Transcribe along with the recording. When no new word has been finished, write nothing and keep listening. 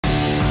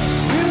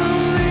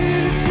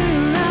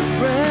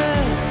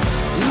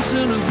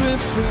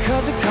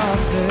because it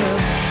costs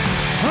less.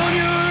 On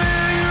your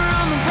end, you're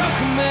on the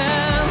broken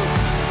man.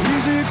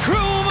 Easy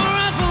cruel, but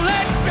I so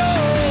let go.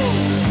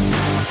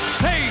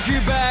 Take you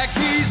back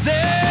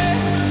easy.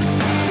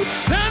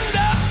 Stand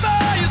up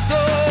for your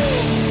soul.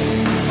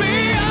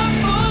 Speak up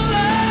for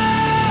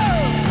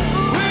love.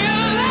 Will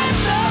you let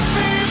the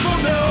people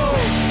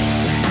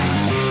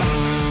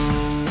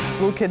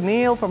know? Luke and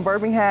Neil from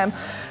Birmingham.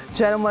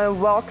 Gentlemen,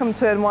 welcome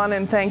to N1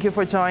 and thank you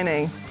for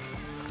joining.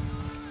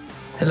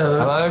 Hello.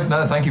 Hello.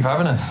 No, thank you for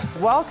having us.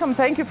 Welcome.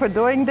 Thank you for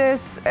doing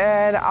this.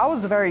 And I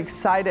was very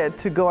excited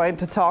to go in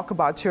to talk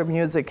about your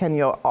music and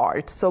your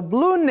art. So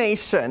Blue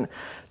Nation,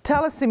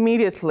 tell us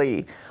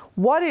immediately,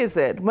 what is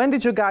it? When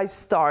did you guys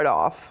start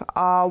off?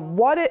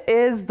 What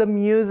is the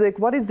music?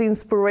 What is the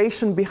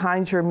inspiration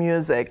behind your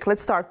music?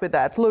 Let's start with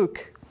that.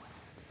 Luke.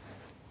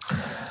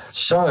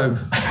 So,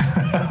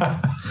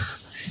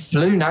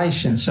 Blue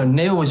Nation. So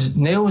Neil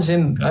was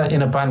in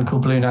a band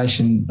called Blue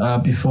Nation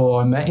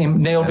before I met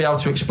him. Neil will be able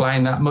to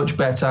explain that much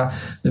better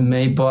than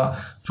me. But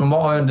from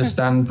what I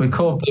understand, we're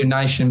called Blue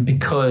Nation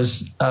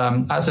because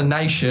as a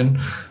nation,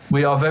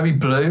 we are very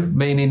blue,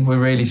 meaning we're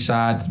really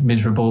sad,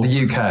 miserable.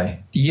 The UK.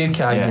 The UK,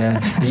 yeah.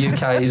 The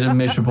UK is a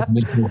miserable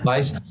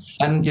place,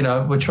 and you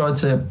know we're trying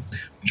to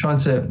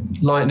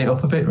lighten it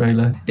up a bit.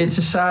 Really, it's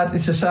a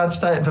sad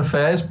state of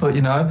affairs, but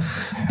you know,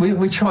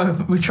 we try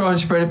and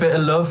spread a bit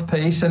of love,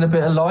 peace, and a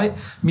bit of light.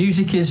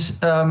 Music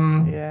is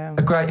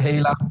a great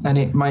healer, and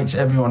it makes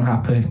everyone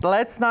happy.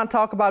 Let's not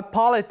talk about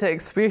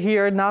politics. We're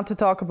here not to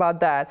talk about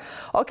that.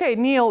 Okay,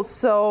 Neil.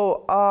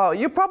 So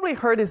you probably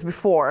heard this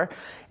before,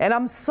 and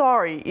I'm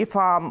sorry if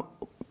I'm,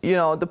 you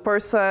know, the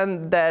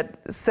person that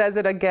says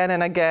it again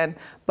and again,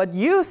 but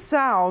you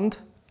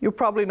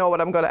probably know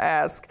what I'm going to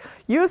ask.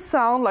 You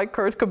sound like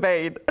Kurt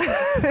Cobain.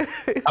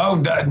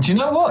 Oh, do you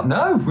know what?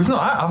 No,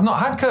 I've not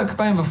had Kurt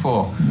Cobain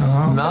before.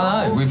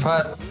 No, we've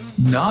had.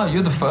 No,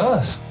 you're the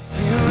first.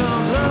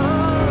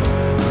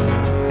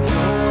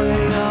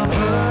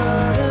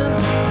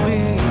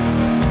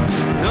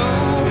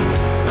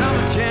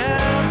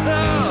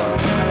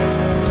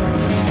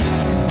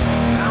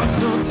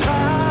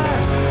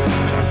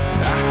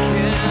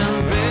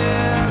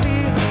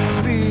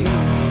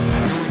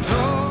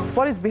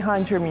 What is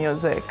behind your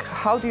music?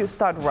 How do you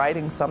start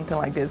writing something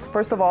like this?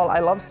 First of all, I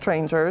love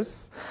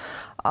Strangers.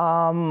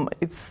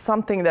 It's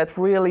something that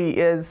really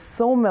is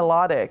so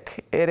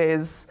melodic. It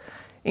is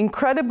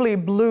incredibly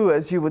blue,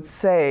 as you would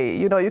say.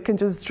 You know, you can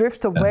just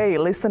drift away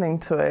listening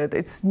to it.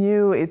 It's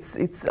new,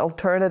 it's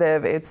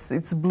alternative, it's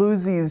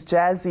bluesy, it's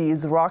jazzy,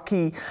 it's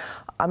rocky.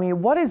 I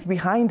mean, what is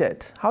behind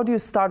it? How do you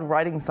start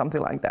writing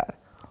something like that?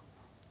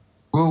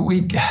 Well,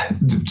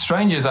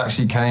 Strangers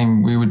actually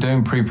came, we were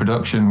doing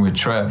pre-production with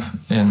Trev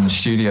in the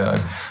studio,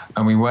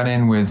 and we went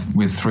in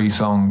with 3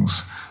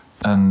 songs,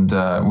 and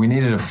we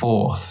needed a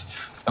 4th.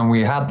 And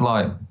we had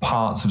like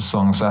parts of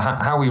songs. So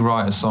how we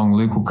write a song,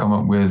 Luke will come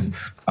up with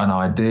an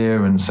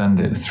idea and send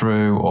it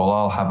through, or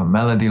I'll have a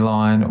melody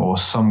line or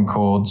some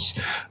chords.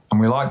 And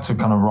we like to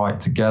kind of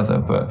write together.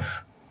 But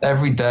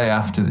every day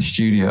after the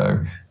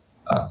studio,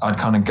 I'd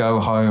kind of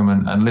go home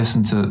and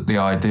listen to the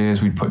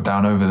ideas we'd put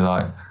down over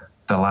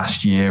the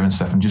last year and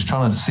stuff, and just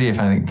trying to see if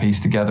anything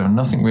pieced together, and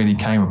nothing really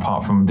came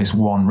apart from this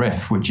one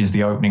riff, which is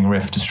the opening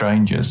riff to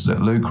Strangers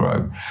that Luke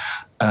wrote.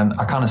 And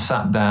I kind of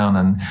sat down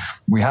and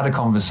we had a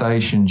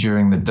conversation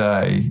during the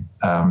day,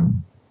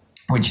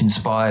 which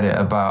inspired it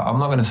about, I'm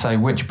not going to say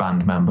which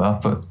band member,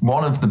 but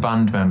one of the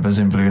band members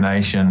in Blue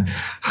Nation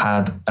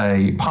had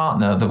a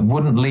partner that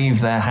wouldn't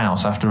leave their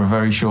house after a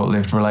very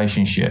short-lived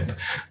relationship.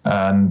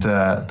 And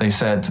they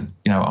said,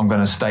 you know, I'm going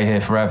to stay here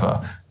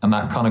forever. And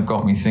that kind of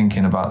got me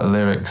thinking about the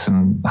lyrics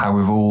and how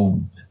we've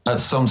all, at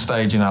some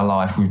stage in our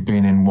life, we've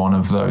been in one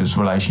of those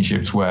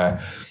relationships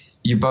where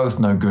you're both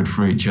no good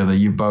for each other.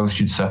 You both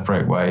should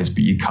separate ways,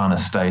 but you kind of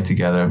stay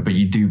together, but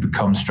you do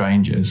become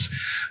strangers.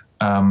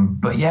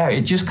 But yeah,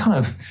 it just kind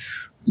of,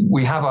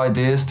 we have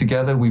ideas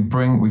together. We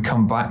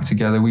come back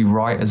together. We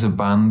write as a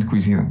band.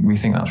 We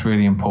think that's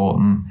really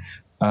important.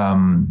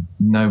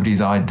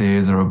 Nobody's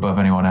ideas are above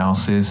anyone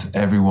else's.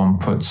 Everyone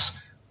puts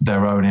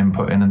their own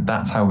input in, and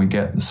that's how we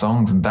get the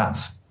songs, and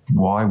that's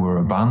why we're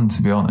a band,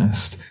 to be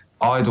honest.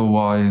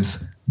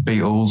 Idol-wise,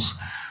 Beatles,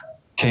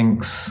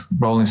 Kinks,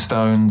 Rolling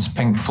Stones,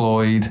 Pink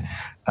Floyd,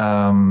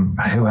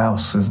 who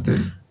else is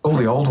all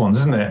the old ones,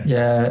 isn't it?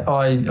 Yeah,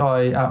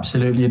 I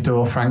absolutely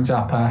adore Frank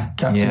Zappa,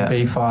 Captain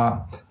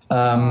Beefheart.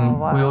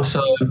 Wow. We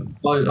also,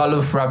 I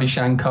love Ravi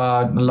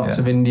Shankar, lots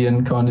of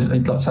Indian kind of,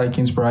 like take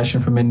inspiration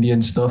from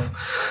Indian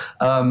stuff.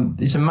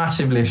 It's a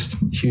massive list,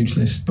 huge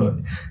list, but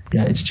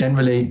yeah, it's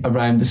generally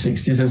around the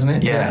 60s, isn't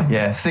it?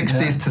 Yeah,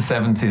 60s to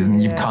 70s,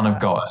 and you've kind of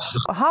got it.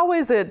 How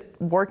is it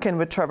working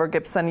with Trevor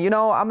Gibson? You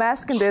know, I'm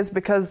asking this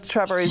because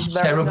Trevor is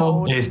very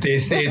terrible. known.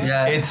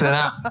 It's an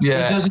app.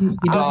 Yeah. He doesn't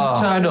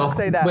turn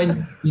up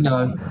when, you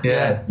know.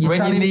 Yeah.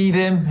 When you need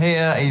him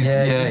here, he's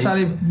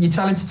you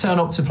tell him to turn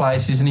up to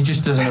places and he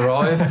just doesn't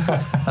arrive.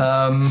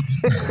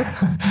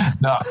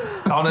 No,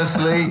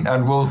 honestly,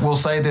 and we'll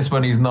say this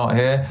when he's not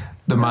here,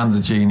 the man's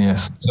a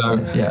genius. So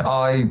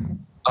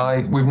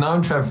we've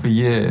known Trev for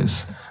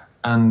years,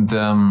 And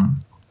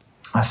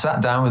I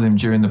sat down with him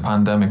during the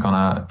pandemic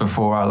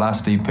before our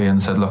last EP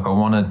and said, look, I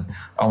want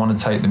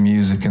to take the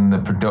music and the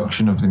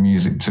production of the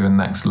music to a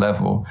next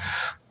level.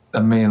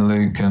 And me and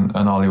Luke and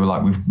Ollie were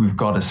like, we've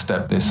got to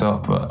step this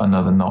up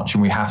another notch,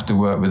 and we have to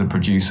work with a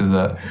producer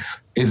that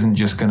isn't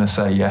just going to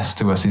say yes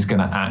to us. He's going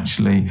to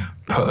actually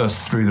put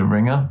us through the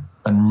ringer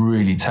and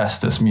really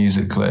test us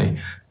musically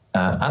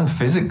and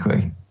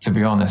physically, to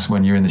be honest,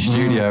 when you're in the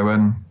studio.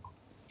 And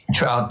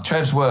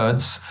Trev's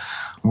words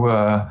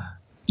were,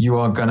 you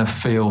are going to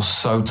feel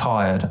so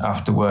tired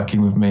after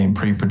working with me in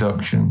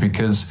pre-production,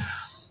 because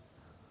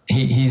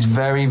he's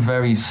very,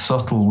 very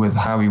subtle with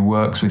how he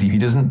works with you. He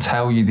doesn't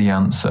tell you the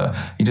answer.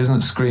 He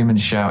doesn't scream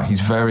and shout. He's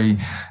very,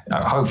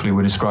 hopefully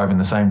we're describing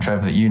the same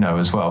Trev that you know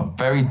as well,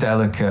 very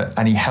delicate,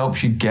 and he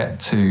helps you get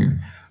to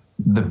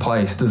the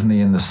place, doesn't he,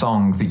 in the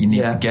song that you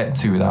need to get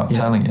to without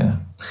telling you.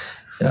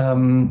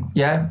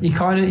 He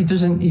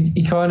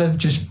kind of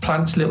just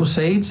plants little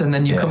seeds, and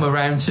then you come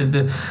around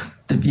to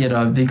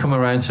they come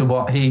around to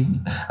what he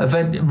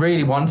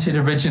really wanted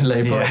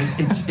originally, but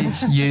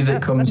it's you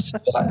that comes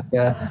back.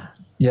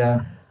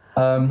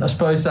 I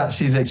suppose that's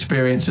his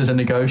experience as a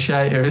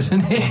negotiator,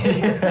 isn't it?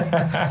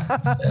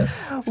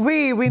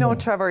 We know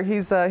Trevor.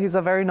 He's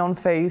a very known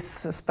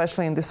face,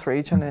 especially in this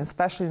region, and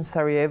especially in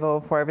Sarajevo.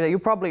 For everything, you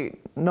probably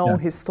know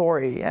his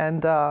story,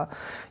 and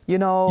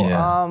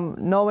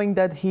knowing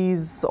that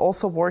he's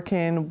also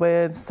working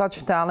with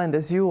such talent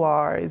as you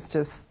are,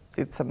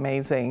 it's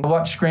amazing. I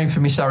watched Scream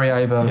for Me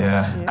Sarajevo,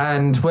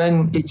 and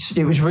when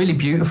it was really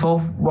beautiful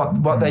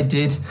what they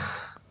did.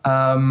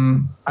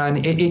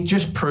 And it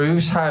just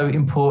proves how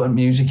important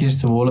music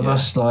is to all of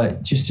us,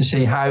 like just to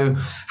see how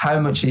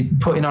much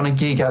putting on a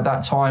gig at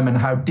that time and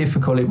how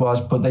difficult it was,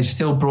 but they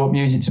still brought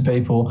music to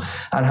people,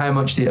 and how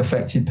much it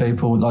affected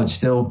people, like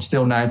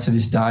still now to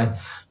this day,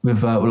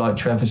 with like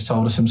Trevor's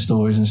told us some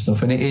stories and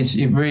stuff, and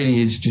it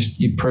really is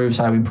just, it proves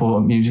how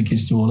important music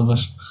is to all of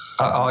us.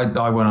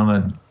 I went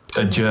on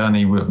a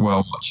journey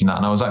while watching that,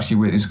 and I was actually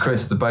with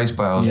Chris, the bass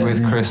player. I was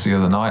with Chris the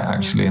other night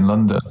actually in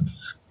London.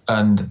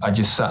 And I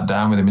just sat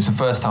down with him. It's the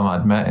first time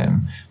I'd met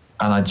him,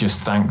 and I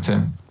just thanked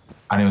him.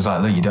 And he was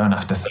like, look, you don't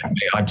have to thank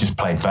me. I just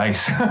played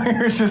bass.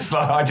 It was just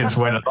like, I just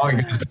went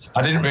along.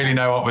 I didn't really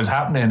know what was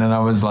happening. And I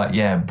was like,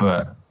 yeah,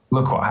 but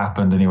look what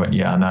happened. And he went,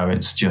 yeah, I know.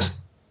 It's just,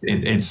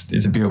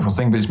 it's a beautiful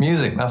thing. But it's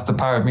music. That's the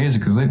power of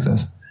music, as Luke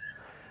says.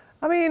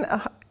 I mean,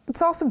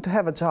 it's awesome to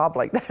have a job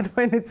like that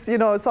when it's,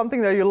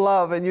 something that you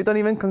love and you don't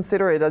even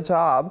consider it a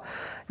job,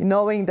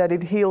 knowing that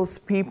it heals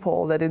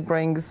people, that it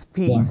brings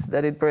peace,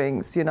 that it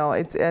brings,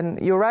 and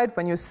you're right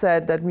when you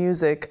said that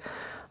music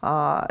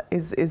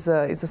is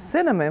a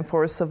synonym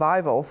for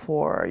survival,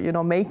 for,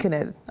 making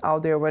it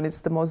out there when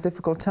it's the most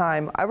difficult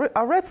time.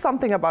 I read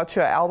something about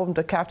your album,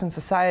 The Captain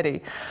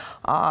Society.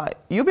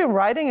 You've been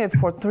writing it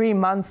for 3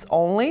 months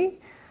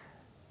only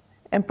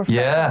and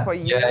perfecting for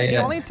you. It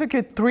only took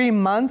you 3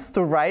 months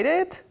to write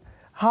it?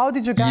 How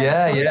did you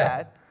guys do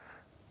that?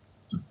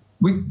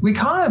 We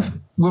kind of,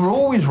 we're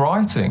always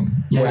writing.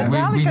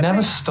 Yeah. We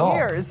never stop.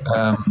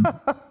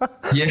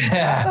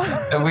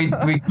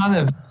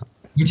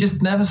 We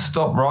just never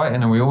stop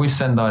writing, and we always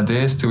send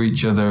ideas to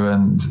each other,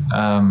 and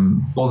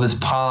or there's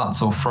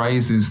parts or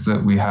phrases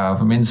that we have.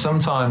 I mean,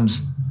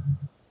 sometimes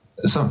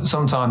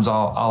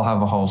I'll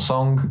have a whole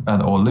song,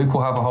 or Luke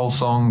will have a whole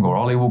song, or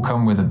Ollie will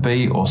come with a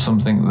beat or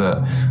something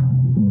that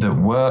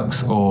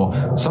works, or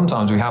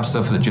sometimes we have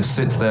stuff that just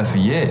sits there for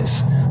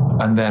years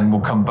and then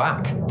will come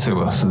back to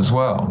us as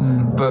well.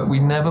 But we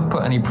never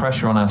put any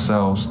pressure on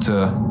ourselves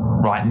to,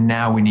 right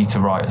now we need to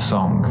write a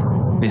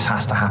song. This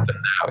has to happen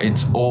now.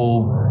 It's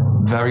all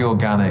very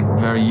organic,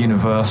 very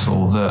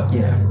universal, that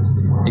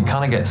it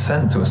kind of gets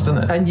sent to us,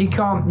 doesn't it? And you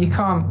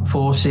can't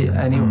force it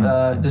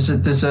anywhere.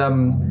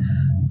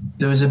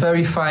 There was a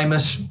very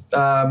famous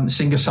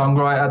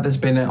singer-songwriter that's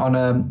been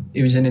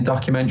he was in a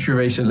documentary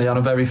recently on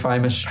a very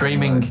famous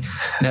streaming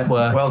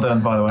network. Well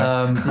done, by the way.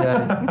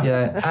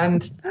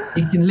 And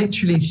you can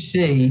literally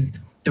see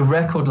the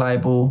record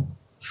label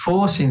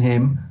forcing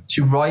him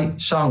to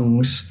write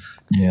songs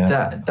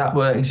that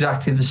were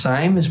exactly the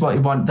same as what he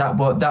wanted,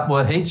 that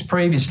were hits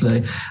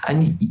previously.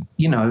 And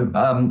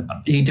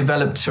he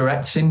developed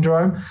Tourette's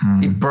syndrome.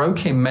 It broke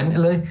him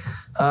mentally.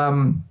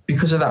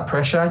 Because of that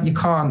pressure, you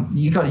got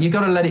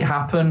to let it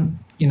happen.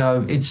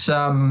 It's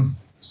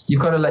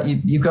you've got to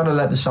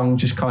let the song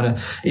just kind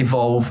of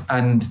evolve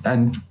and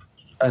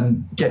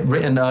get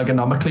written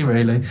ergonomically,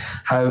 really,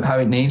 how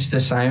it needs to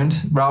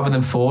sound, rather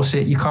than force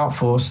it. You can't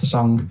force the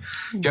song.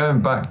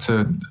 Going back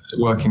to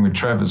working with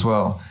Trev as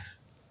well,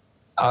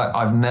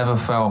 I've never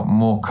felt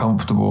more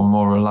comfortable,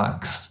 more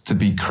relaxed to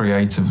be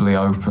creatively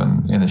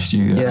open in a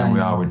studio than we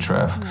are with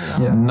Trev.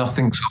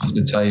 Nothing's off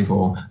the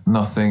table,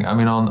 nothing. I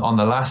mean, on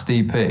the last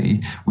EP,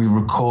 we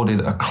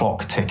recorded a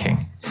clock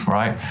ticking,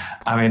 right?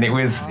 I mean,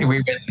 we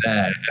went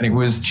there, and it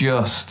was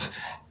just,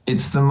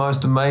 it's the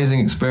most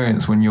amazing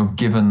experience when you're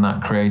given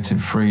that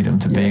creative freedom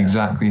to be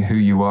exactly who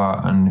you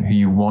are and who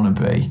you want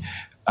to be.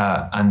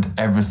 And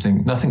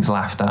everything, nothing's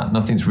laughed at,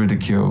 nothing's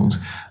ridiculed.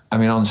 I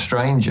mean, on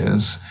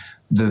Strangers,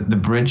 the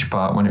bridge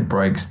part, when it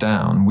breaks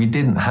down, we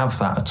didn't have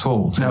that at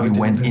all. So we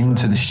went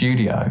into the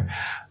studio,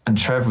 and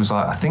Trev was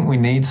like, I think we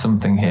need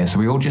something here. So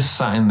we all just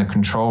sat in the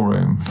control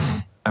room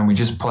and we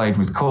just played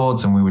with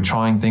chords, and we were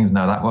trying things.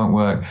 No, that won't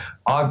work.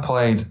 I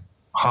played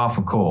half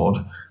a chord.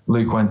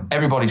 Luke went,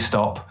 everybody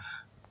stop.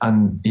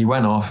 And he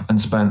went off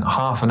and spent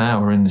half an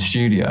hour in the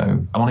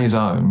studio on his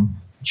own,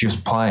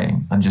 just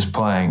playing.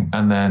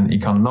 And then he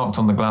kind of knocked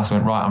on the glass and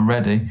went, right, I'm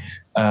ready.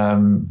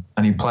 And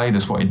he played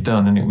us what he'd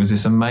done. And it was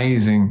this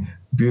amazing,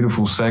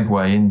 beautiful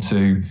segue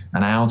into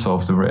and out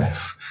of the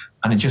riff.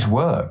 And it just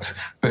worked.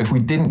 But if we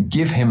didn't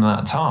give him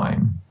that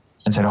time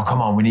and said, oh,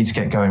 come on, we need to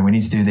get going, we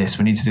need to do this,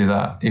 we need to do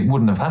that, it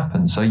wouldn't have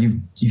happened. So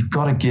you've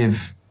got to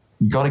give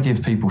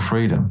people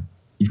freedom.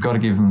 You've got to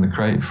give them the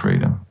creative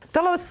freedom.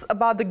 Tell us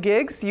about the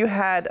gigs. You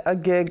had a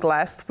gig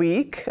last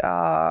week.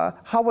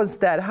 How was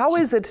that? How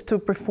is it to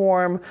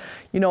perform,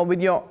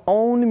 with your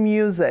own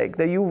music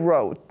that you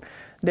wrote,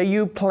 that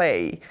you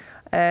play?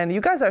 And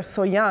you guys are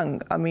so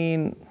young. I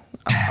mean,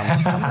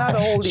 I'm not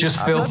old.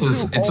 Just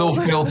filters. It's all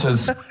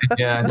filters.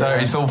 Yeah, no,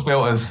 it's all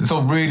filters. It's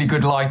all really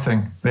good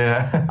lighting.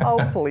 Yeah.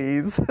 Oh,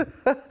 please.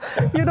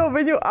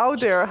 When you're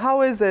out there,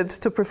 how is it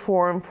to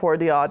perform for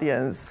the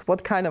audience?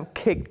 What kind of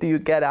kick do you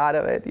get out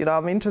of it?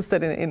 I'm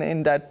interested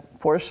in that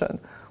portion.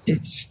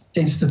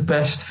 It's the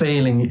best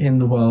feeling in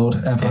the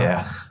world ever.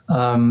 Yeah.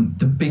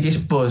 The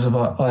biggest buzz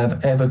I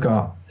have ever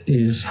got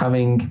is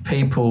having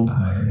people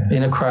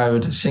in a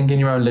crowd singing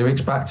your own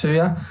lyrics back to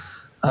you.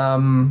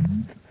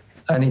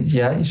 And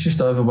it's just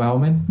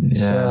overwhelming.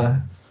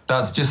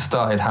 That's just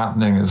started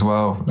happening as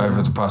well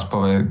over the past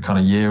probably kind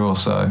of year or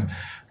so,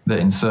 that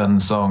in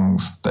certain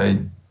songs they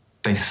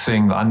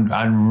sing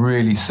and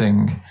really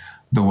sing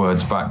the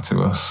words back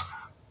to us.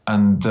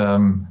 And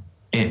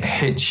it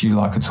hits you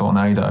like a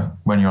tornado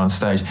when you're on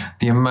stage.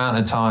 The amount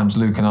of times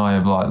Luke and I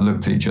have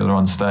looked at each other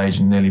on stage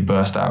and nearly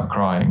burst out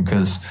crying,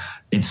 because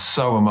it's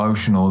so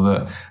emotional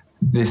that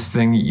this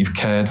thing that you've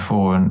cared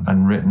for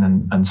and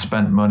written and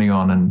spent money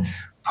on and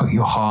put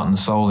your heart and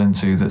soul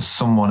into, that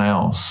someone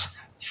else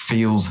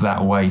feels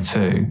that way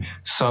too.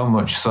 So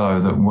much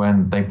so that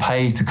when they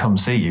pay to come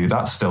see you,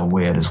 that's still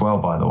weird as well,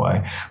 by the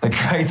way. They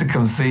pay to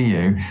come see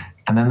you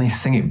and then they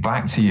sing it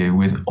back to you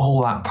with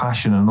all that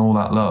passion and all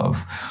that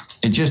love.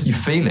 You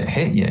feel it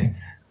hit you.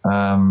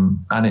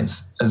 And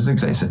it's, as Luke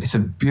said, it's a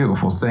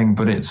beautiful thing,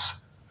 but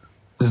there's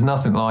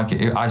nothing like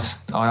it. I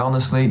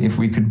honestly, if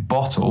we could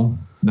bottle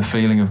the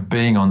feeling of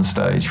being on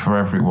stage for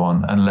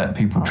everyone and let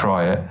people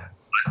try it,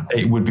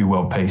 it would be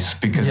world peace,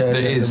 because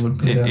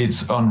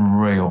it's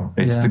unreal.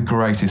 It's the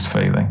greatest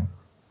feeling.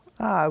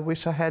 I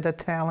wish I had a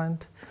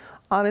talent,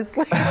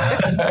 honestly.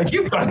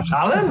 You've got a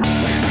talent?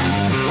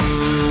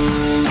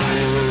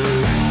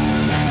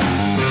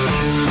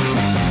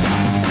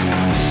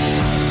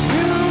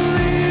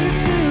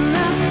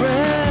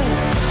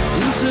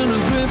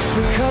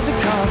 Because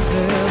it costs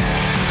less.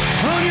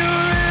 On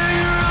your end,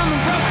 you're on the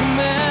broken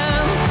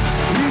man.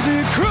 Easy,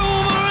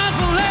 cruel, but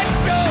let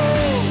go.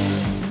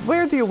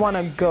 Where do you want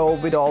to go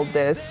with all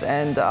this?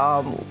 And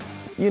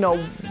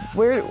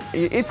where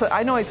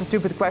I know it's a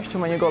stupid question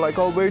when you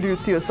go where do you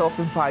see yourself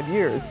in 5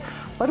 years?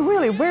 But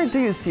really, where do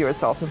you see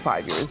yourself in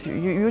 5 years?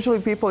 Usually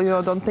people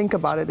don't think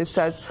about it. They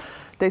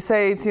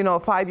say it's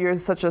 5 years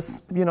is such a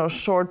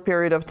short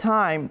period of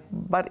time,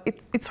 but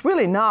it's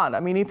really not. I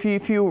mean,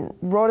 if you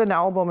wrote an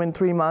album in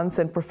 3 months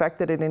and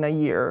perfected it in a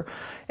year,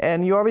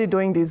 and you're already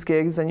doing these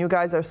gigs, and you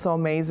guys are so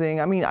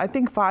amazing. I mean, I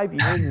think 5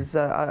 years is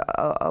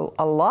a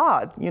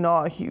lot.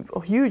 A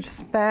huge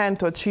span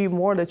to achieve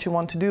more that you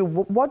want to do.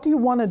 What do you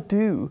want to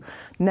do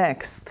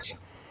next?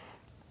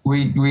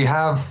 We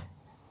have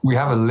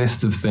a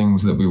list of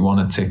things that we want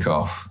to tick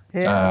off.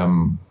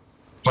 Yeah.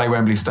 Play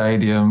Wembley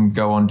Stadium,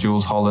 go on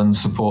Jules Holland,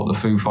 support the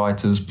Foo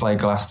Fighters, play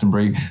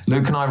Glastonbury.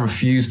 Luke and I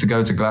refuse to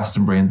go to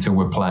Glastonbury until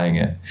we're playing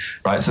it,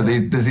 right? So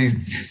there's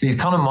these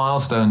kind of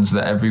milestones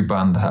that every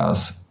band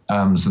has.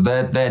 So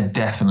they're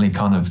definitely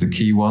kind of the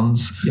key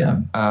ones.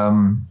 Yeah.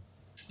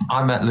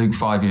 I met Luke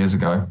 5 years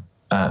ago,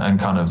 and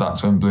kind of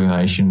that's when Blue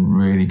Nation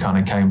really kind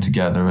of came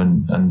together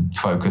and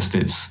focused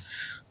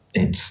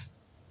its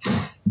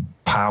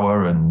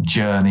power and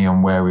journey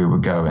on where we were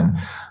going.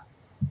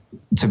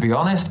 To be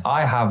honest,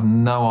 I have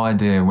no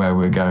idea where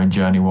we're going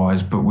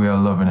journey-wise, but we are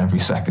loving every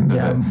second of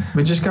it.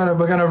 We're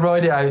gonna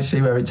ride it out,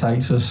 see where it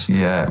takes us.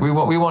 Yeah, we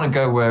want to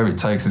go where it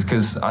takes us,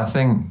 because I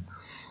think,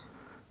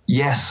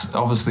 yes,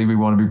 obviously we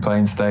want to be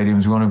playing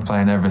stadiums, we want to be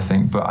playing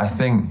everything, but I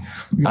think,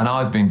 and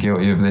I've been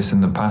guilty of this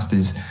in the past,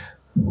 is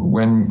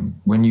when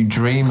you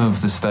dream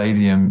of the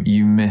stadium,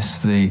 you miss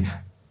the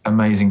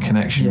amazing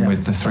connection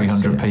with the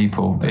 300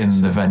 people in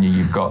the venue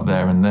you've got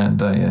there and then,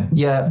 don't you?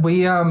 Yeah,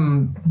 we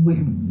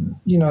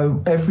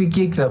every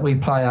gig that we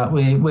play at,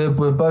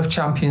 we're both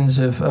champions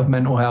of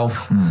mental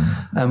health,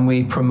 and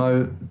we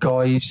promote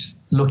guys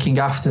looking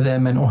after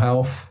their mental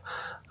health.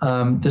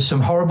 There's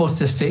some horrible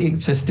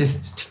statistics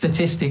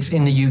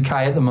in the UK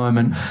at the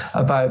moment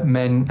about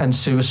men and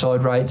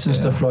suicide rates and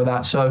stuff like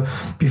that. So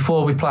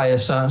before we play a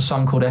certain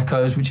song called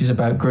Echoes, which is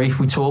about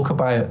grief, we talk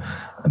about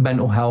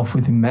mental health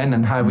within men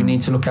and how we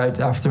need to look out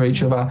after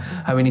each other,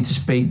 how we need to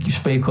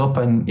speak up,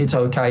 and it's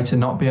okay to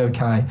not be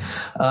okay.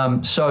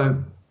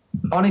 So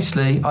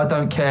honestly, I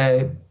don't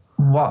care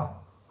what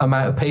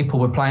amount of people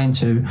we're playing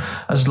to,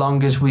 as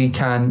long as we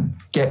can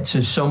get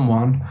to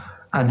someone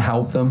and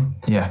help them.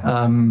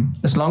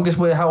 As long as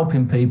we're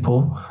helping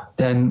people,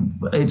 then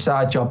it's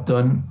our job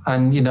done.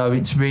 And, you know,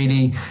 it's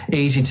really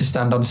easy to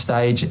stand on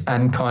stage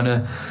and kind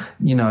of,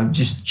 you know,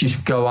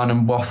 just go on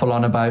and waffle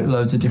on about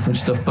loads of different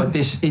stuff. But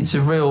it's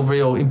a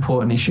real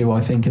important issue,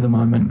 I think, at the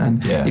moment.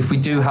 And if we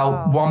do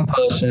help one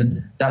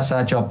person, that's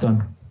our job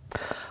done.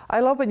 I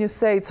love when you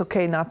say it's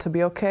okay not to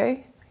be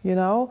okay, you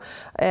know,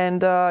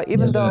 and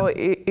even though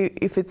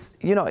if it's,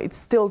 you know, it's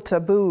still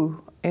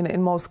taboo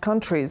in most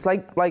countries,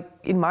 like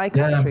in my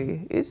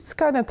country, it's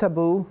kind of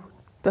taboo.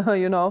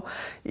 You know,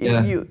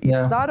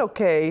 it's not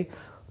okay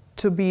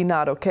to be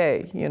not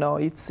okay. You know,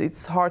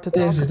 it's hard to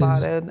talk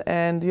about it,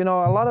 and you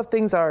know, a lot of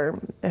things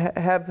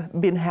have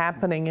been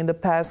happening in the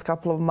past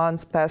couple of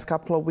months, past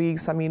couple of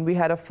weeks. I mean, we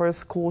had a first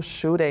school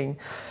shooting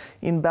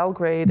in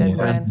Belgrade, and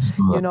then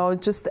you know,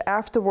 just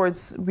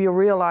afterwards, we were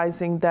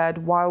realizing that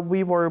while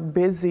we were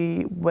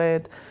busy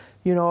with,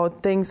 you know,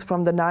 things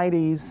from the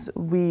 90s,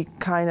 we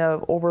kind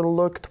of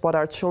overlooked what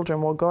our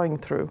children were going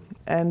through,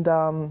 and.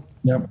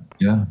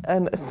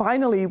 And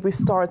finally, we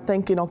start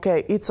thinking,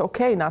 okay, it's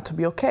okay not to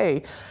be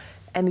okay,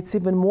 and it's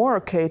even more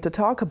okay to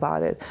talk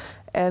about it.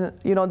 And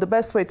you know, the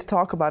best way to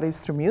talk about it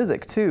is through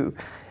music too.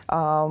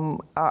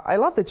 I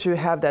love that you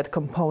have that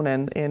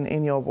component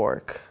in your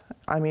work.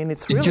 I mean,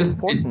 it's really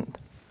important.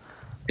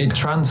 It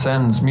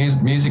transcends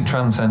music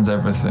transcends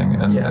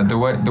everything, and the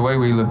way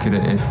we look at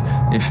it,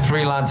 if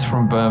three lads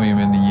from Birmingham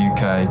in the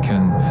UK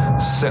can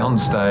sit on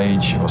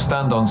stage or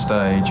stand on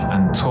stage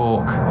and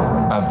talk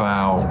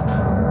about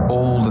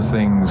all the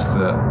things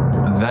that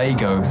they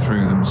go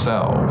through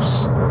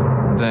themselves,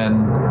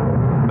 then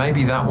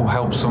maybe that will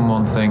help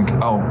someone think,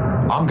 oh,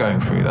 I'm going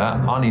through that,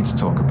 I need to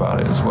talk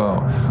about it as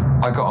well.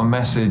 I got a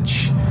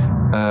message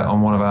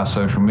on one of our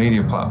social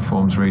media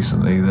platforms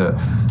recently that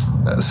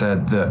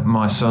said that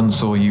my son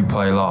saw you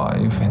play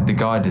live. The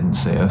guy didn't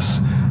see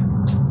us.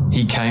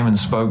 He came and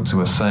spoke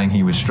to us saying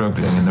he was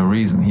struggling, and the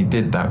reason he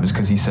did that was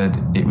because he said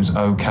it was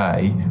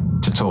okay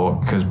to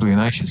talk, because Blue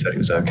Nation said it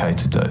was okay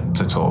to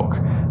talk.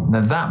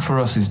 Now that for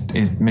us is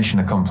mission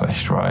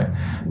accomplished, right?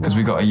 Because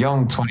we got a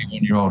young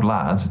 21-year-old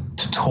lad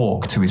to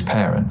talk to his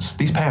parents.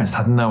 These parents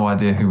had no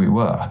idea who we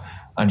were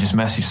and just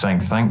messaged saying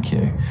thank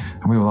you.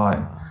 And we were like,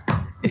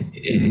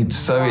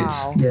 it's a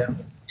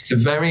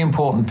very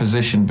important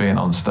position being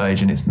on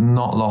stage, and it's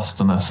not lost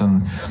on us,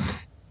 and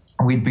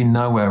we'd be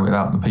nowhere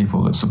without the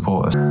people that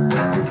support us. I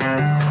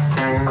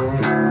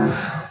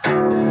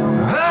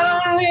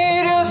don't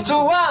need us to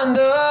wind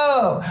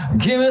up,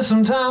 give me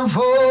some time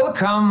for the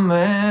coming.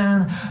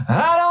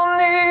 I don't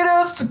need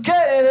us to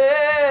get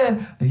it,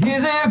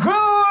 easy to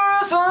groove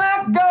us and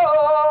let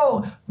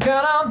go.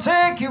 Can I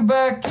take you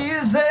back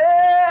easy?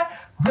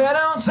 But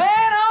don't say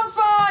no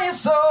for your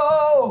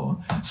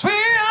soul. Sweet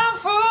and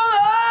full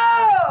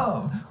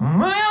of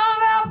when you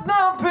let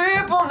the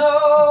people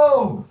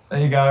know.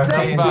 There you go.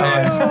 Thank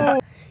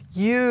you.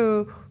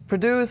 You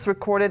produced,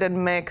 recorded,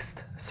 and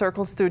mixed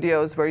Circle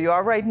Studios, where you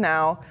are right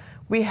now.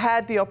 We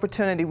have the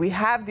opportunity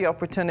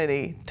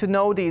to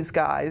know these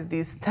guys,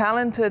 these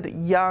talented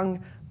young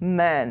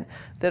men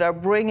that are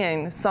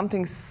bringing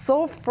something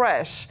so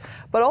fresh,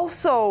 but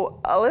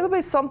also a little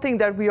bit something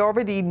that we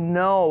already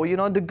know, you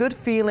know, the good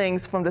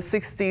feelings from the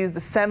 60s, the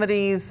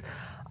 70s.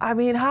 I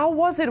mean, how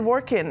was it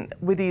working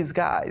with these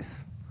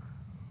guys?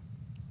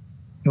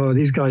 Oh,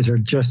 these guys are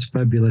just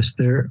fabulous.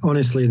 They're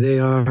honestly, they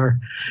are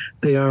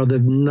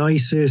the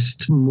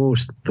nicest,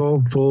 most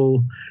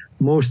thoughtful,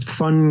 most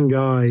fun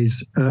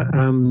guys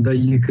that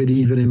you could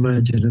even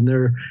imagine, and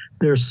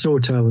they're so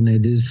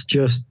talented. It's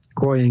just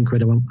quite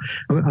incredible.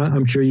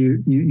 I'm sure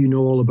you know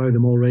all about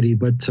them already,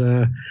 but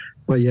yeah,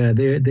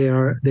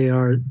 they're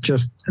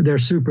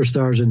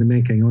superstars in the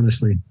making,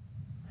 honestly.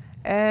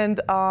 And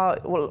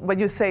well, when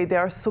you say they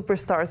are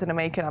superstars in the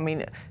making, I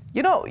mean,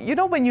 you know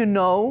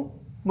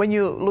when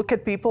you look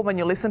at people, when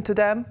you listen to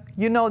them,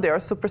 you know they are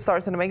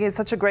superstars in the making. It's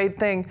such a great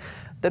thing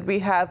that we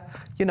have,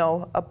 you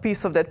know, a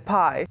piece of that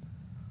pie.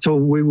 So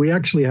we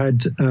actually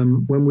had,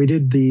 when we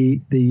did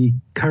the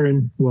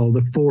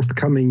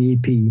forthcoming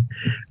EP,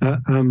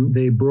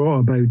 they brought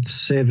about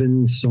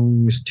 7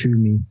 songs to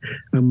me,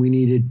 and we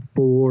needed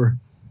four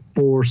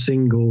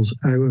singles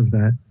out of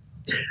that.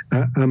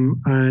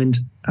 And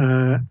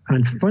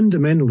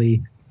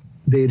fundamentally,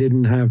 they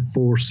didn't have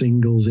 4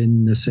 singles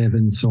in the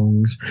 7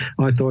 songs.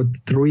 I thought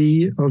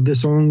 3 of the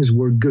songs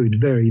were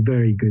good, very,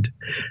 very good.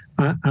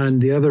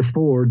 And the other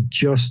 4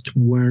 just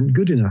weren't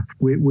good enough.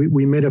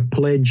 We made a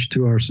pledge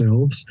to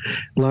ourselves.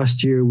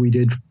 Last year we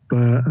did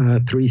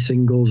 3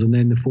 singles, and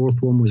then the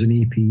 4th one was an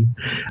EP.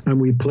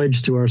 And we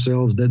pledged to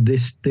ourselves that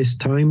this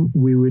time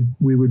we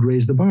would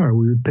raise the bar.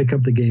 We would pick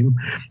up the game,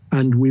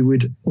 and we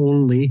would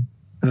only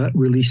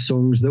release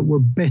songs that were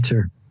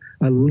better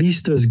at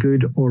least as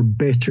good or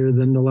better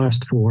than the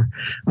last four.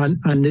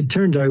 And it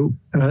turned out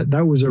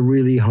that was a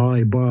really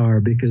high bar,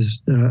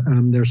 because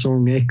their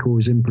song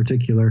Echoes in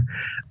particular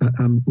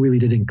really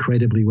did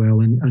incredibly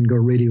well and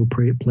got radio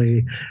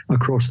play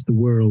across the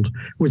world,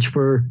 which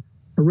for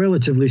a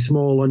relatively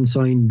small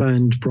unsigned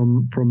band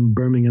from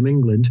Birmingham,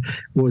 England,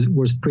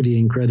 was pretty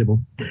incredible.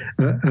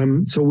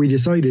 So we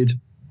decided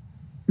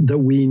that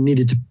we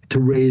needed to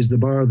raise the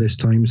bar this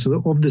time.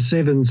 So of the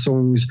 7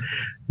 songs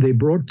they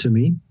brought to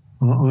me,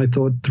 I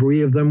thought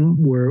 3 of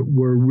them were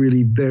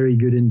really very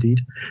good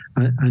indeed,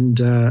 and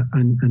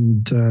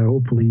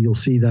hopefully you'll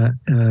see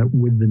that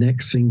with the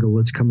next single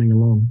that's coming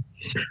along.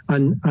 But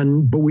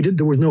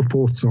there was no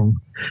 4th song,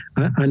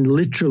 and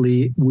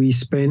literally we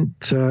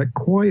spent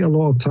quite a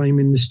lot of time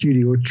in the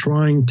studio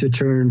trying to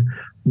turn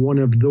one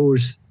of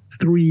those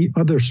 3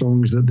 other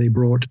songs that they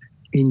brought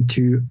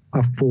into a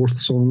 4th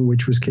song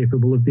which was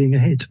capable of being a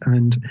hit.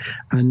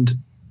 And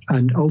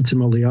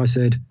ultimately I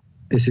said,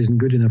 this isn't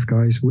good enough,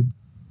 guys.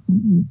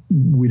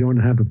 We don't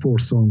have a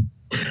 4th song.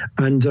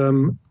 And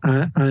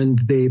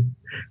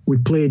we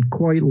played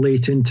quite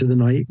late into the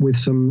night with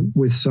some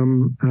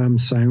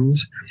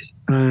sounds.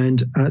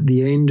 And at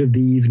the end of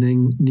the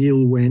evening,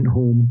 Neil went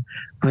home,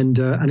 and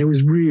it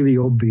was really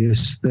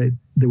obvious that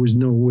there was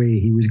no way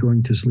he was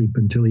going to sleep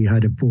until he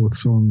had a 4th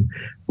song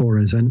for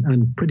us.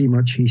 And pretty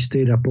much he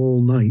stayed up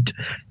all night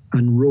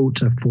and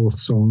wrote a 4th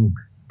song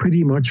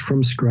pretty much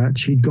from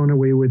scratch. He'd gone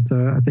away with,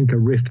 I think, a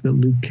riff that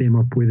Luke came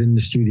up with in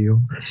the studio,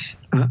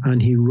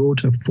 and he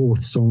wrote a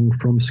 4th song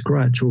from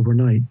scratch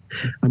overnight.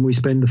 And we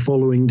spent the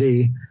following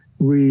day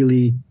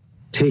really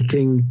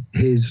taking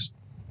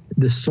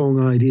the song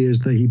ideas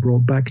that he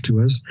brought back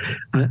to us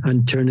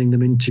and turning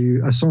them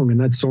into a song. And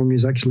that song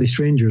is actually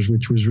Strangers,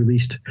 which was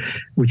released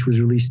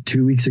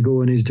 2 weeks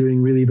ago and is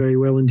doing really very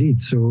well indeed.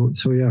 So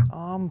yeah.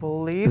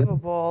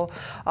 Unbelievable.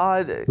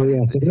 So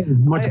that was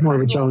much more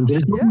of a challenge.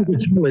 It's not a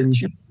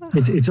challenge.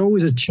 It's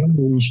always a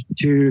challenge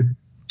to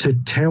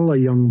tell a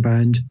young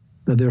band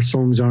that their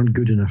songs aren't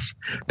good enough,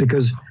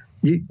 because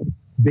you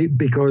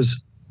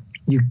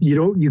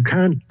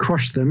can't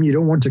crush them. You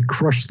don't want to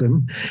crush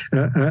them.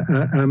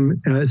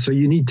 So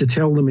you need to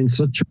tell them in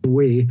such a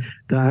way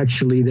that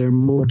actually they're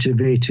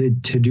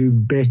motivated to do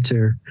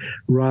better,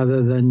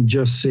 rather than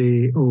just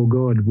say, "Oh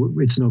God,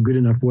 it's not good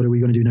enough. What are we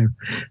going to do now?"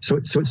 So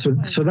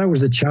that was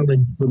the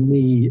challenge for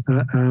me,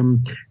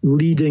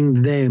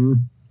 leading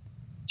them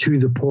to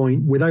the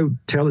point without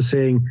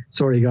saying,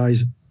 "Sorry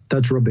guys,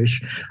 that's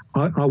rubbish."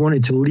 I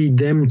wanted to lead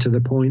them to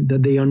the point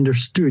that they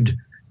understood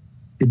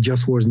it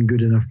just wasn't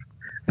good enough.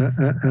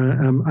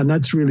 And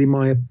that's really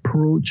my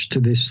approach to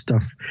this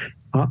stuff.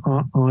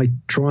 I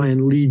try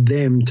and lead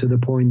them to the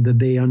point that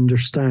they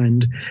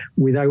understand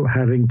without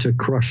having to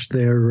crush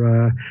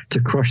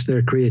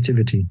their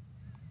creativity.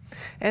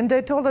 And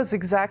they told us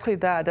exactly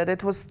that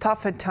it was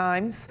tough at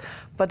times,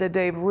 but that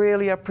they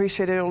really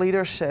appreciated your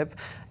leadership.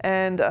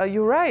 And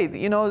you're right,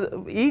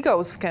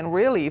 egos can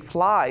really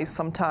fly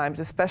sometimes,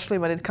 especially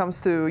when it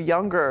comes to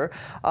younger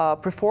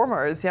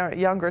performers,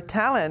 younger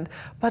talent,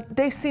 but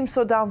they seem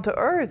so down to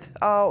earth.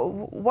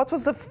 What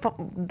was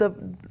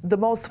the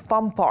most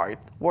fun part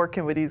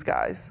working with these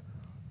guys?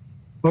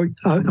 Well,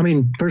 I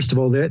mean, first of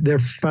all, they're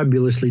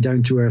fabulously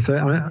down to earth.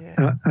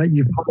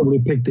 You probably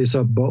picked this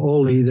up, but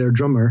Oli, their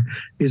drummer,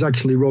 is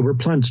actually Robert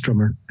Plant's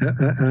drummer.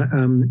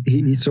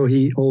 So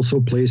he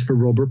also plays for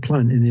Robert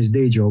Plant in his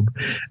day job.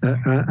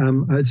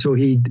 So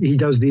he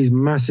does these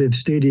massive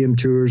stadium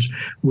tours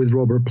with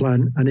Robert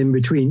Plant, and in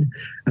between,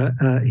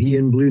 he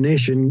and Blue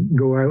Nation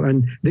go out.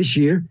 And this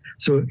year,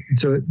 so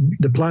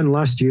the plan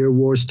last year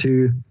was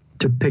to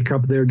pick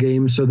up their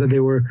game so that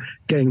they were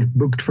getting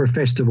booked for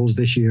festivals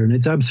this year, and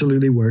it's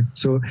absolutely worked.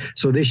 So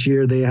this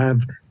year they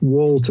have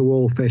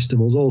wall-to-wall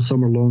festivals all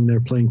summer long. They're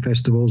playing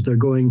festivals. They're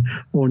going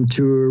on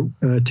tour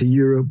to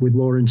Europe with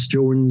Lawrence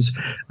Jones.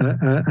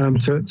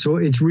 So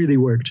it's really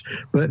worked.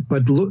 But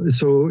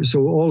so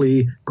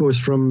Oli goes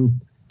from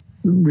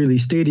really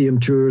stadium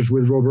tours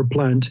with Robert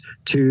Plant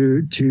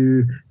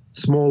to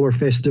smaller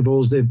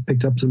festivals. They've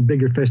picked up some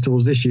bigger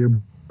festivals this year,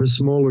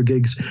 smaller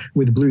gigs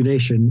with Blue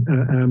Nation.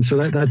 So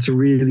that's a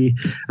really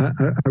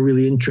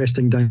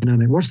interesting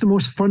dynamic. What's the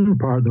most fun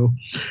part, though?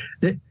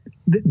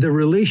 The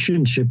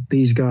relationship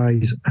these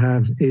guys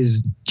have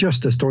is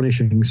just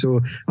astonishing.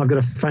 So I've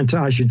got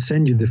I should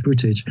send you the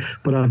footage,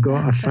 but I've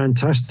got a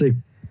fantastic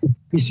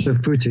piece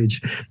of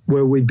footage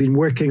where we've been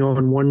working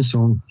on one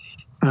song,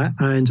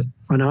 and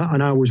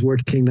I was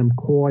working them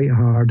quite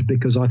hard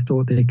because I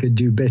thought they could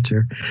do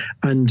better.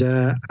 And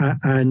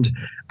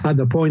at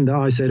the point that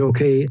I said,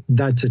 okay,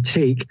 that's a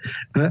take,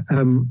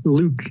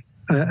 Luke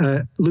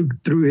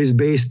threw his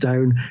bass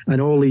down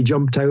and Oli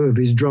jumped out of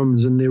his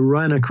drums, and they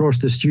ran across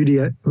the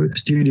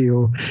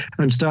studio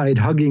and started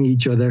hugging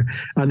each other.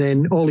 And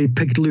then Oli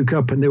picked Luke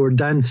up and they were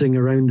dancing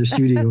around the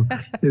studio.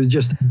 It was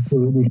just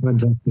absolutely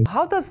fantastic.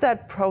 How does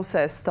that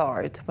process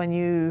start when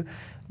you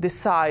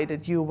decide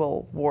that you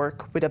will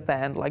work with a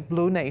band like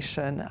Blue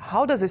Nation?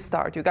 How does it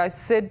start? You guys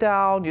sit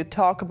down, you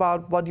talk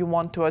about what you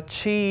want to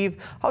achieve.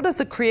 How does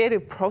the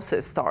creative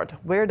process start?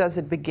 Where does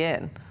it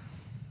begin?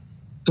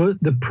 So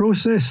the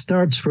process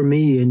starts for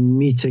me in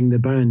meeting the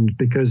band,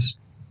 because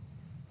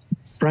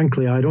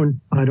frankly, I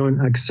don't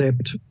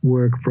accept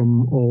work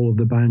from all of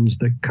the bands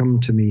that come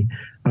to me.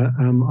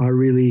 I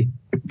really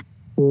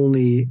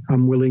only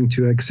am willing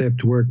to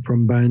accept work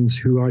from bands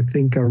who I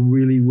think are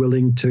really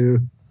willing to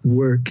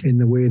work in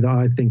the way that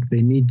I think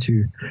they need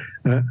to.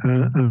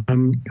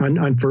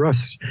 And for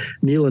us,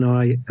 Neil and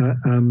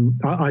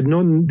I'd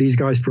known these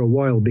guys for a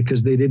while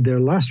because they did their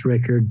last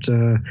record,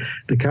 the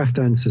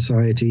Kaftan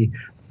Society,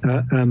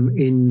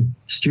 in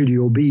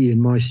Studio B in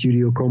my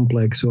studio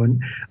complex. So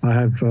I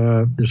have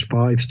there's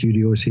 5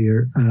 studios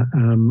here,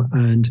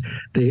 and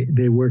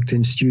they worked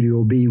in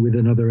Studio B with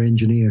another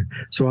engineer.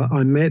 So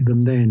I met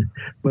them then.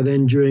 But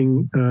then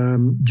during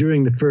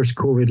the first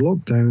COVID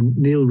lockdown,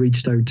 Neil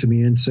reached out to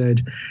me and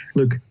said,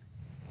 "Look,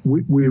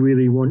 we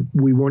really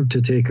want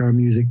to take our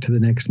music to the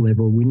next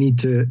level.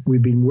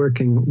 We've been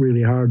working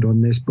really hard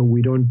on this, but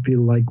we don't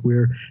feel like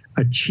we're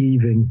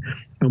achieving,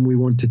 and we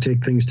want to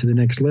take things to the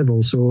next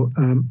level." So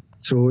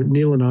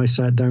Neil and I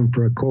sat down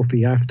for a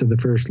coffee after the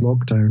first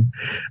lockdown,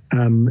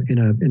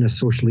 in a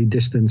socially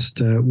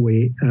distanced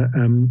way,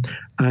 and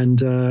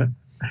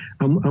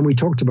we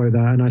talked about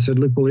that. And I said,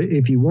 "Look, well,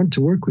 if you want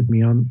to work with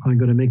me, I'm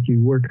going to make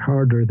you work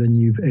harder than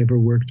you've ever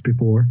worked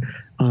before.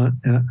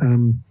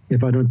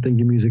 If I don't think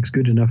your music's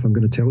good enough, I'm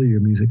going to tell you your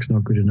music's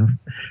not good enough,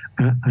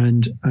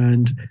 and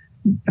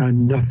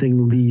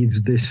nothing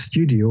leaves this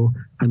studio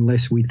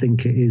unless we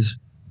think it is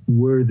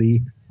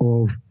worthy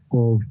of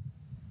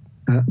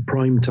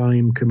prime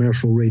time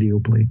commercial radio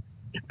play."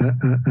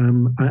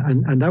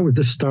 And that was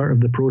the start of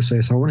the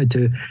process. I wanted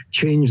to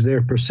change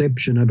their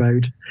perception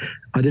about.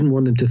 I didn't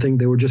want them to think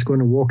they were just going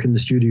to walk in the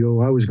studio,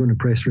 I was going to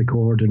press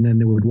record, and then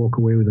they would walk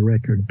away with a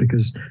record,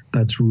 because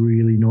that's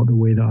really not the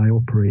way that I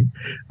operate.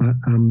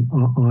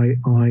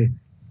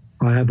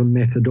 I have a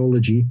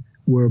methodology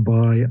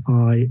whereby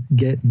I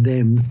get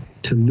them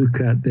to look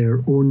at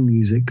their own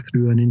music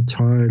through an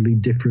entirely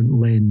different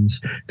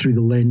lens, through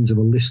the lens of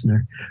a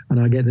listener. And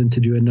I get them to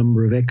do a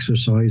number of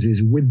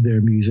exercises with their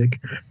music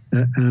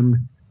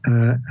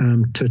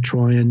to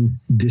try and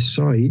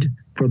decide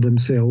for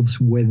themselves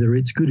whether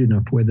it's good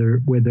enough,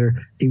 whether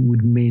it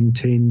would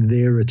maintain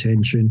their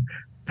attention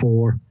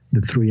for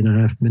the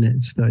 3.5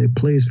 minutes that it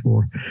plays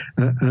for.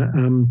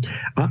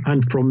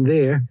 And from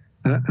there,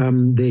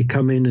 they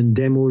come in and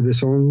demo the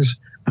songs.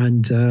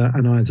 And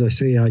as I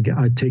say,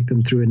 I take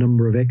them through a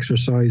number of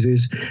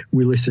exercises.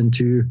 We listen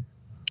to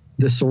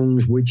the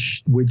songs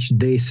which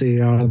they say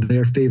are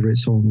their favorite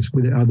songs,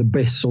 are the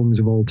best songs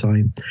of all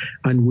time.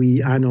 And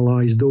we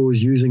analyze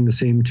those using the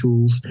same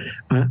tools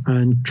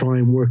and try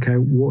and work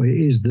out what it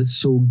is that's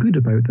so good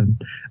about them.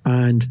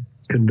 And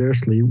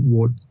conversely,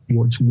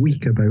 what's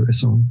weak about a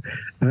song.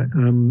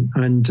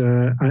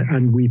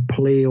 And we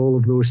play all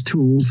of those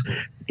tools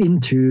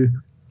into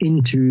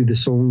the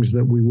songs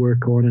that we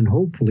work on, and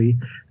hopefully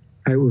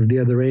out of the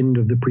other end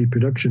of the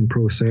pre-production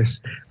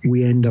process,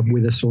 we end up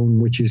with a song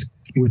which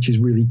is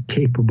really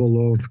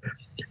capable of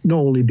not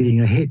only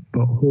being a hit,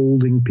 but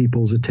holding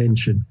people's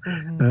attention.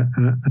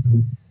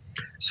 Mm-hmm.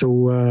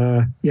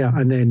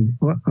 And then,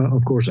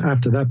 of course,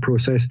 after that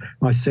process,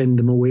 I send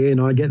them away and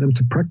I get them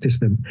to practice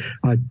them.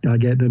 I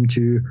get them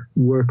to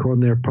work on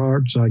their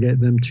parts. I get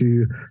them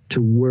to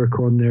work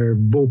on their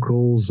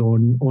vocals,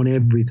 on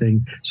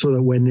everything, so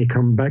that when they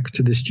come back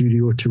to the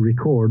studio to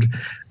record,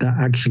 that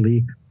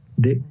actually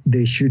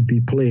they should be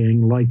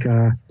playing like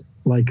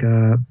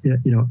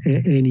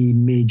any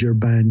major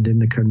band in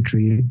the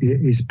country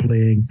is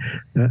playing,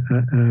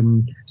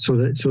 so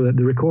that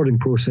the recording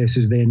process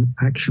is then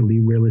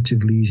actually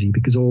relatively easy,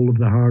 because all of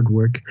the hard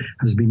work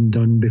has been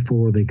done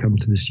before they come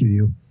to the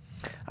studio.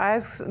 I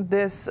asked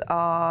this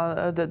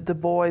the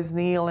boys,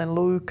 Neil and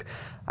Luke.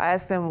 I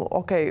asked them,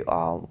 okay,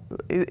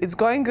 it's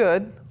going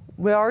good.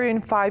 Where are you in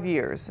 5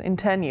 years, in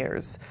 10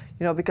 years?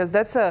 Because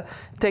that's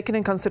taking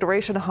in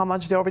consideration how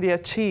much they already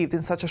achieved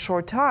in such a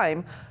short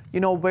time.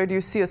 Where do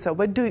you see yourself?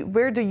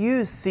 Where do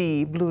you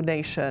see Blue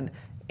Nation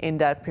in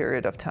that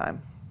period of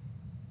time?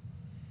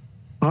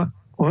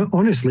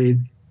 Honestly,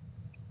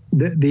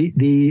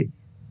 the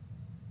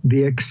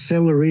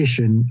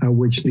acceleration at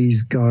which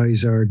these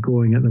guys are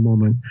going at the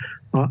moment,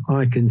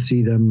 I can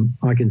see them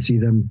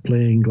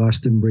playing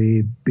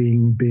Glastonbury,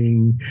 being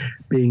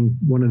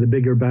one of the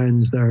bigger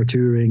bands that are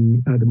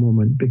touring at the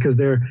moment, because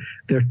their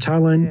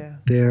talent,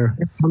 their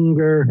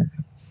hunger,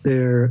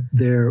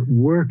 their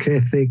work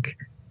ethic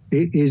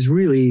is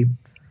really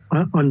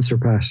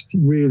unsurpassed.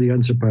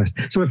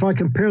 So if I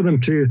compare them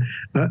to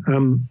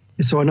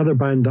so another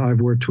band that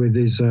I've worked with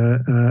is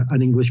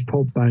an English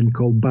pop band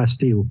called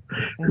Bastille,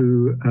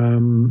 who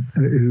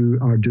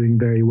are doing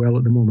very well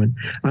at the moment.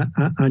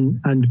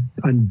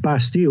 And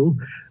Bastille,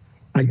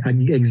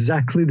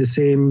 exactly the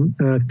same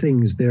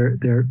things.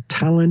 Their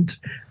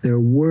talent, their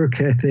work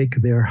ethic,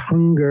 their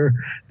hunger.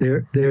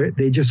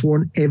 They just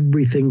want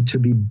everything to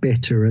be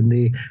better, and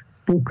they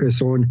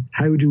focus on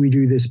how do we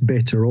do this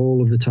better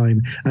all of the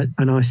time.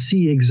 And I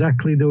see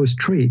exactly those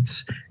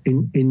traits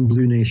in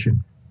Blue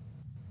Nation.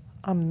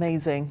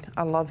 Amazing.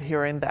 I love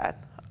hearing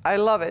that. I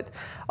love it.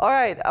 All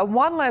right,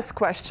 one last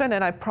question,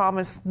 and I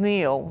promised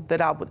Neil that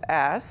I would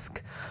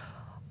ask.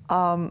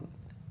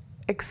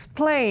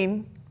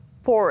 Explain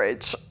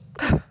porridge.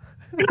 I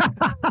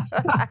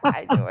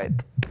knew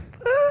it.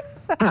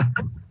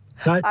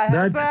 I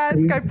had to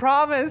ask, I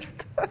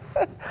promised.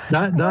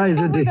 That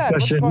is a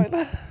discussion.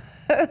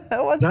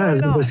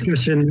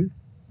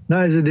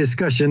 That is a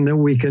discussion that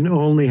we can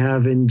only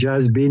have in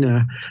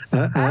Jazzbina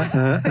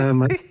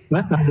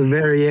at the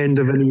very end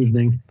of an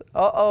evening.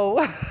 All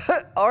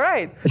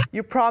right.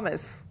 You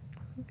promise.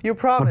 You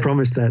promise. I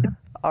promise that.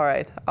 All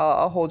right.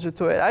 I'll hold you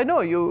to it. I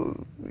know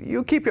you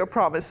keep your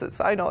promises.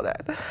 I know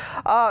that.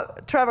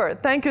 Trevor,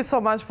 thank you so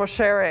much for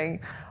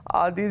sharing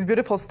these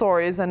beautiful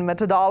stories and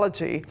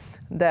methodology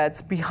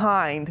that's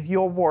behind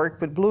your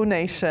work with Blue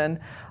Nation.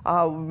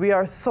 We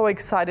are so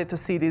excited to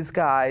see these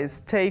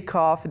guys take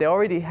off. They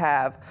already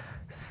have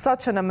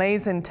such an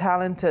amazing,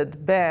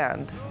 talented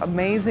band,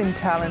 amazing,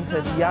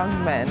 talented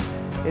young men.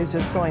 It's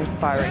just so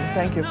inspiring.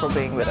 Thank you for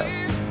being with us.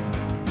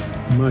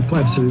 My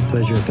absolute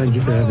pleasure. Thank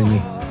you for having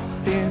me.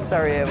 See you in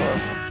Sarajevo.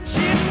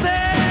 She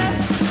said,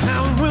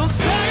 I will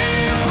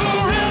stay